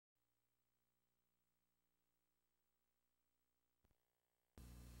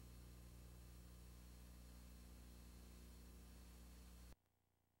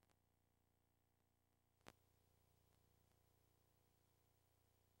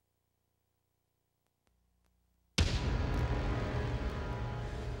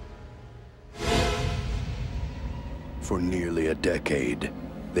For nearly a decade,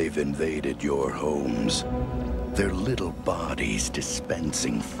 they've invaded your homes. Their little bodies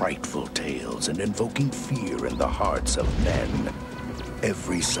dispensing frightful tales and invoking fear in the hearts of men.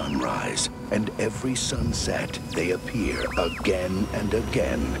 Every sunrise and every sunset, they appear again and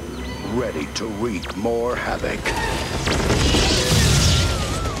again, ready to wreak more havoc.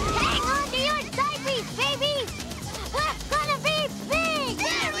 Hang on to your diapers, baby! We're gonna be big!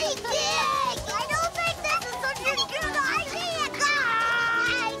 Very big! I don't think this is such a good idea, guys!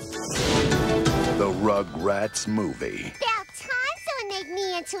 The Rugrats movie. About time someone make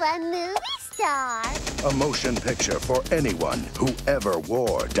me into a movie star! A motion picture for anyone who ever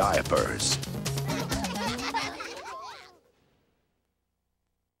wore diapers.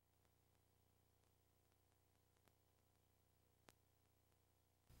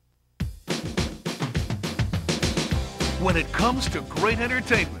 When it comes to great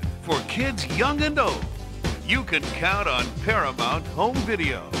entertainment for kids young and old, you can count on Paramount Home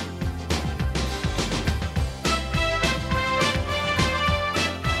Video.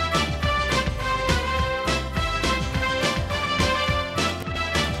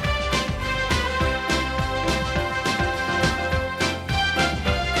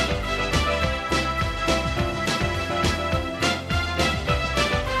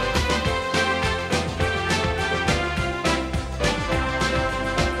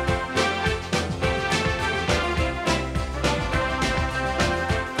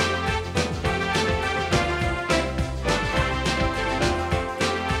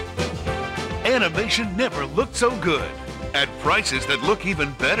 Animation never looked so good, at prices that look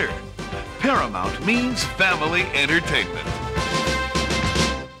even better. Paramount means family entertainment.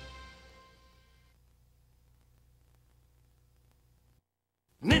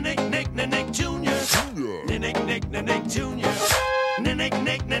 Nick Jr. Nick Jr.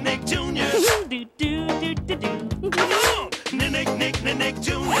 Nick Jr. Do do do do do. Come on! Nick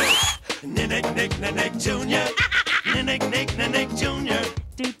Jr. Nick Jr. Nick Jr.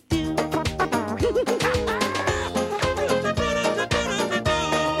 Do do.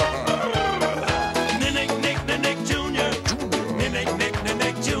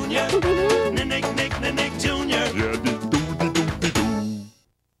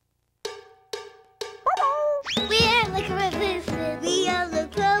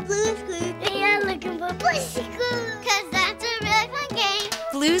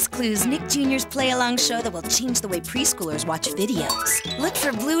 Blue's Clues, Nick Jr.'s play-along show that will change the way preschoolers watch videos. Look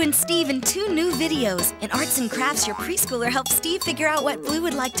for Blue and Steve in 2 new videos. In Arts and Crafts, your preschooler helps Steve figure out what Blue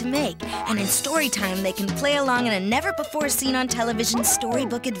would like to make. And in Storytime, they can play along in a never-before-seen-on-television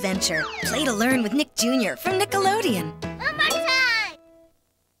storybook adventure. Play to learn with Nick Jr. from Nickelodeon. One more time!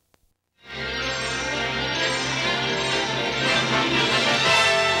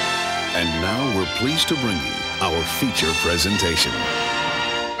 And now we're pleased to bring you our feature presentation.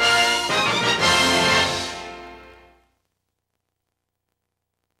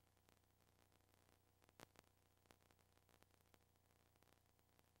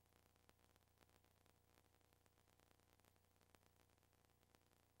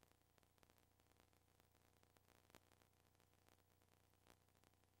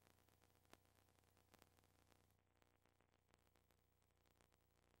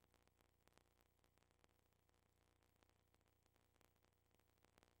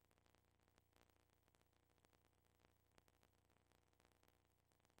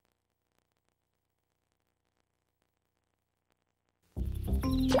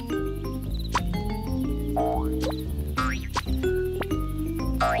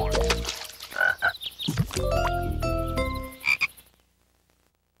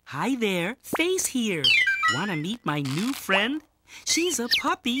 Hi there, Face here. Wanna meet my new friend? She's a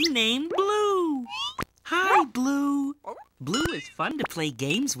puppy named Blue. Hi, Blue. Blue is fun to play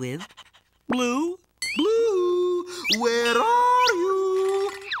games with. Blue? Blue, where are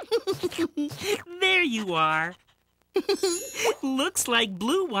you? There you are. Looks like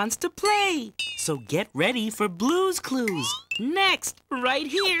Blue wants to play. So get ready for Blue's Clues. Next, right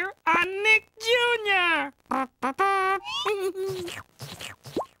here on Nick Jr.